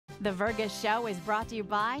The Vergas Show is brought to you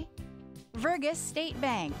by Vergas State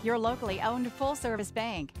Bank, your locally owned full-service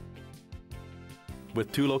bank.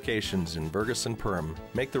 With 2 locations in Vergas and Perham,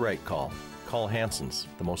 make the right call. Call Hanson's,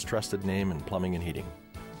 the most trusted name in plumbing and heating.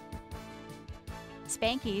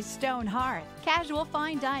 Spanky's Stone Hearth, casual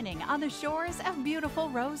fine dining on the shores of beautiful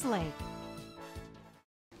Rose Lake.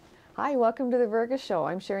 Hi, welcome to the Vergas Show.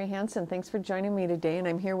 I'm Sherry Hanson. Thanks for joining me today, and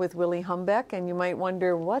I'm here with Willie Humbeck, and you might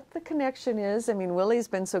wonder what the connection is. I mean, Willie's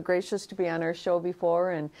been so gracious to be on our show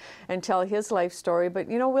before and tell his life story, but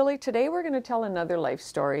you know, Willie, today we're going to tell another life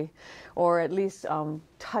story, or at least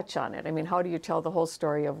touch on it. I mean, how do you tell the whole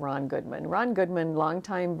story of Ron Goodman? Ron Goodman,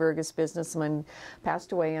 longtime Vergas businessman,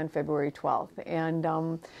 passed away on February 12th,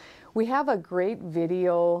 and we have a great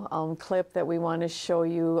video clip that we want to show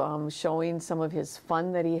you, showing some of his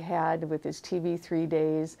fun that he had with his TV 3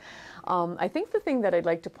 days. I think the thing that I'd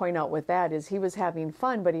like to point out with that is he was having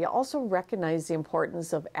fun, but he also recognized the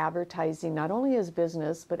importance of advertising not only his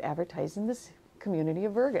business, but advertising this community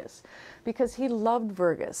of Vergas, because he loved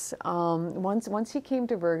Vergas. Once he came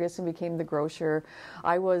to Vergas and became the grocer,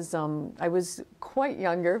 I was quite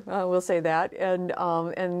younger, we'll say that, and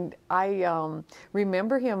I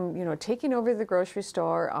remember him, you know, taking over the grocery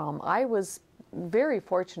store. I was very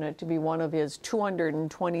fortunate to be one of his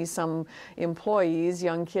 220 some employees,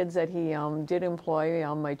 young kids that he did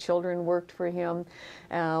employ. My children worked for him.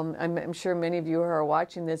 I'm sure many of you who are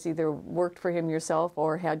watching this either worked for him yourself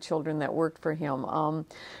or had children that worked for him.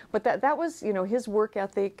 But that was, you know, his work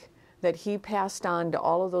ethic that he passed on to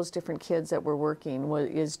all of those different kids that were working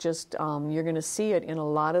is just, you're going to see it in a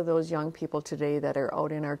lot of those young people today that are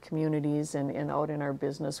out in our communities and out in our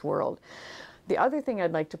business world. The other thing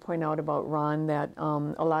I'd like to point out about Ron that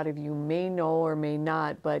a lot of you may know or may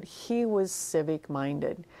not, but he was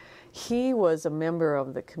civic-minded. He was a member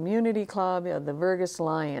of the community club, the Vergas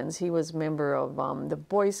Lions. He was a member of the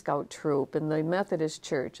Boy Scout troop and the Methodist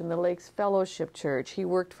Church and the Lakes Fellowship Church. He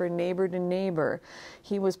worked for Neighbor to Neighbor.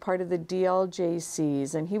 He was part of the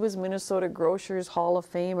DLJCs, and he was Minnesota Grocers Hall of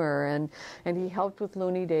Famer, and he helped with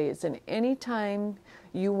Looney Days. And anytime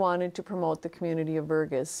you wanted to promote the community of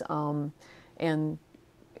Vergas, and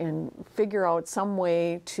figure out some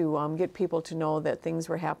way to get people to know that things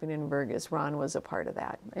were happening in Vergas, Ron was a part of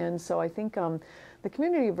that. And so I think the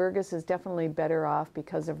community of Vergas is definitely better off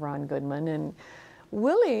because of Ron Goodman. And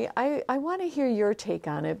Willie, I want to hear your take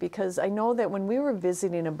on it, because I know that when we were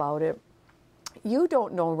visiting about it, you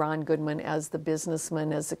don't know Ron Goodman as the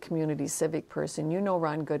businessman, as a community civic person. You know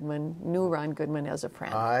Ron Goodman, knew Ron Goodman as a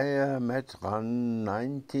friend. I met Ron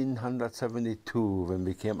 1972 when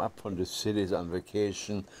we came up from the cities on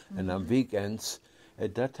vacation and on weekends.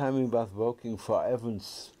 At that time we was working for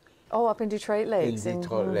Evans. Oh, up in Detroit Lakes. In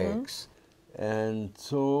Detroit Lakes. And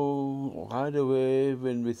so right away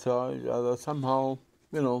when we saw each other, somehow,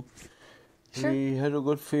 you know, we had a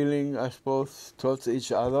good feeling, I suppose, towards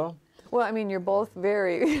each other. Well, I mean, you're both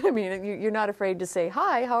very, I mean, you're not afraid to say,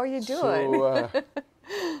 hi, how are you doing? So,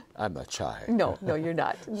 I'm not shy. No, you're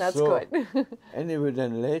not. That's good. Anyway,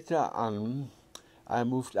 then later on, I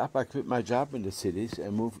moved up. I quit my job in the cities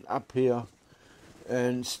and moved up here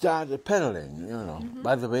and started pedaling, you know.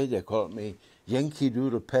 By the way, they called me Yankee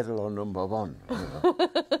Doodle Peddler #1. You know.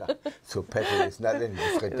 So pedal is not in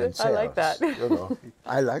the I like that. You know.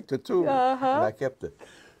 I liked it too, and I kept it.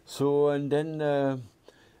 So, and then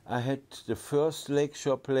I had the first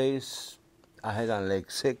lakeshore place I had on Lake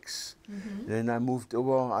 6. Then I moved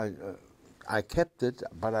over. I kept it,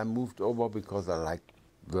 but I moved over because I liked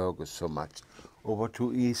Vergas so much, over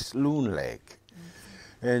to East Loon Lake.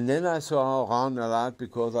 And then I saw Ron a lot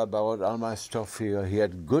because I bought all my stuff here. He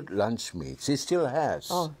had good lunch meats. He still has.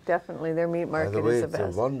 Oh, definitely. Their meat market By the way, is the best.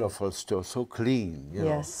 it's a wonderful store, so clean. You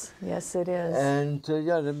know. Yes, it is. And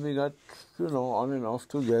yeah, then we got, you know, on and off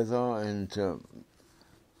together. And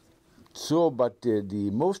but the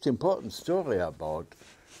most important story about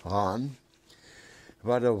Ron,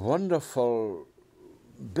 what a wonderful,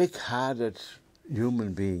 big-hearted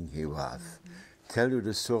human being he was. Tell you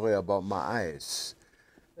the story about my eyes.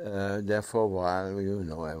 There for a while, you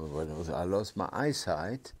know, everybody knows I lost my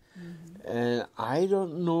eyesight. And I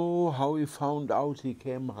don't know how he found out. He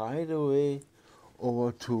came right away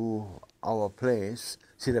over to our place.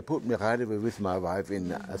 See, they put me right away with my wife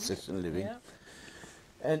in assisted living. Yeah.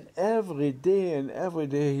 And every day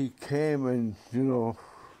he came and, you know,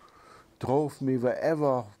 drove me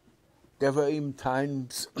wherever. There were even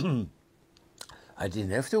times I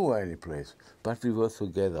didn't have to go any place, but we were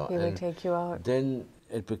together. He would take you out. Then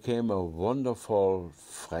it became a wonderful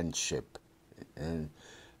friendship. And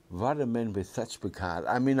what a man with such big heart.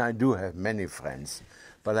 I mean, I do have many friends,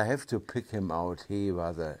 but I have to pick him out. He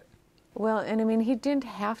was a Well, and I mean, he didn't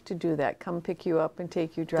have to do that, come pick you up and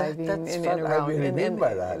take you driving That's and what around. I really mean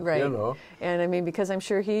by that, right. you know. And I mean, because I'm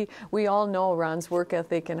sure we all know Ron's work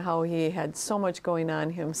ethic and how he had so much going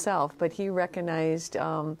on himself, but he recognized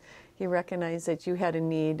that you had a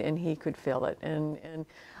need and he could fill it. And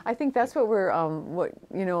I think that's what we're,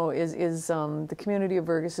 the community of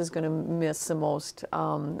Vergas is going to miss the most,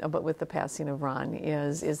 but with the passing of Ron,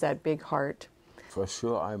 is that big heart. For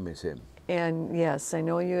sure, I miss him. And yes, I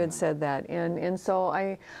know you had said that, and so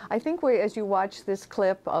I think as you watch this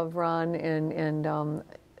clip of Ron, and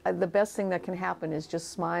the best thing that can happen is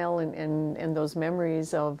just smile and those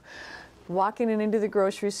memories of walking into the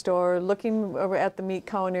grocery store, looking over at the meat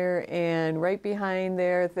counter, and right behind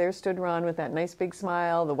there stood Ron with that nice big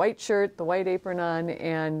smile, the white shirt, the white apron on,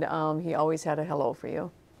 and he always had a hello for you.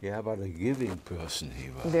 Yeah, but a giving person he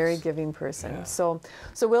was. Very giving person. Yeah. So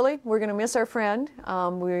Willie, we're going to miss our friend.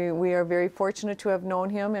 We are very fortunate to have known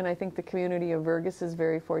him, and I think the community of Vergas is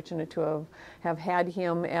very fortunate to have had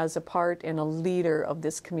him as a part and a leader of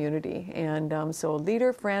this community. And so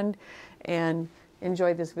leader, friend, and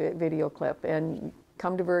enjoy this video clip. And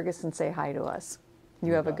come to Vergas and say hi to us.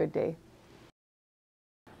 You have a good day.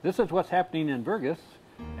 This is what's happening in Vergas,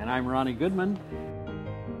 and I'm Ronnie Goodman.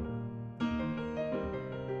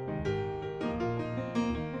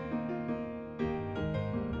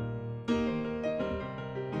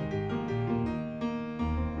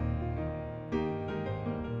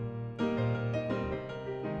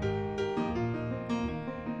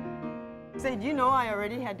 Say, do you know I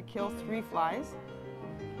already had to kill 3 flies?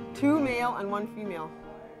 2 male and 1 female.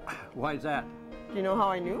 Why is that? Do you know how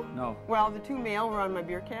I knew? No. Well, the 2 male were on my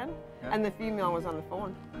beer can, and the female was on the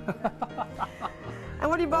phone. And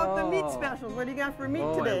what about the meat specials? What do you got for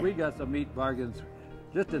meat today? We got some meat bargains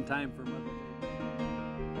just in time for Mother's Day.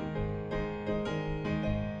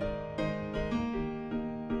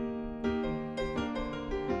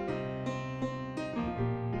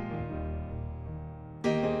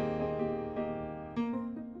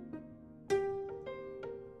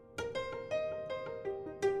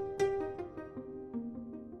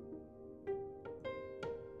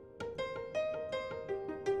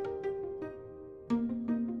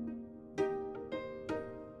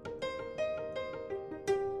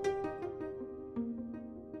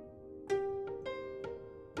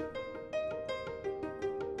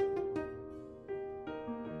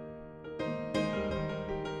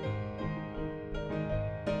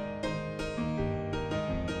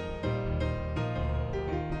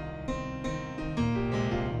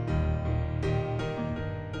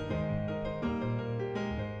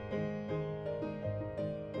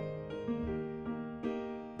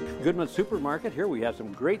 Goodman Supermarket. Here we have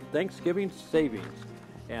some great Thanksgiving savings.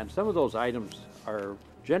 And some of those items are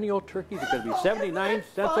Genio turkeys. It's going to be 79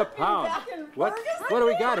 cents a pound. What do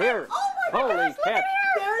we got here? Oh my Holy goodness, look cat. at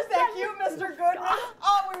here! There's that cute Mr. Goodman.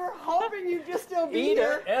 Oh, we were hoping you'd just still be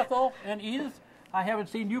here. Ethel and Edith, I haven't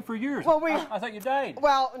seen you for years. Well, I thought you died.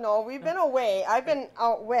 Well, no, we've been away. I've been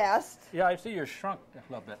out west. Yeah, I see you're shrunk a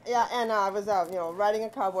little bit. Yeah, and I was out, riding a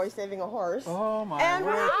cowboy, saving a horse. Oh, my And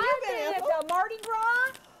word. where have you I've been, been Ethel? at the Mardi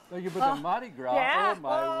Gras. Oh, you've been to Mardi Gras. Yeah. Oh,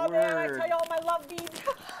 my word. Man, I tell you all my love beads.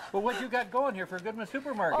 Well, what you got going here for Goodman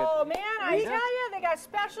Supermarket? Oh, man, I tell you, they got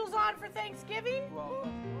specials on for Thanksgiving. Well,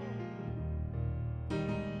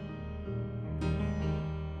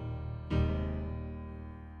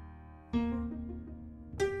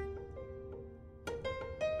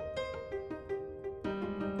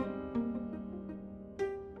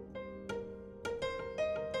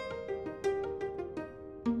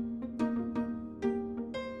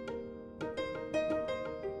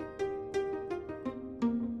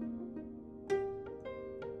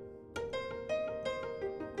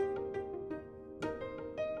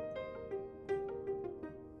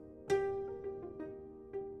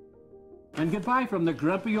 and goodbye from the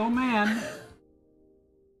grumpy old man.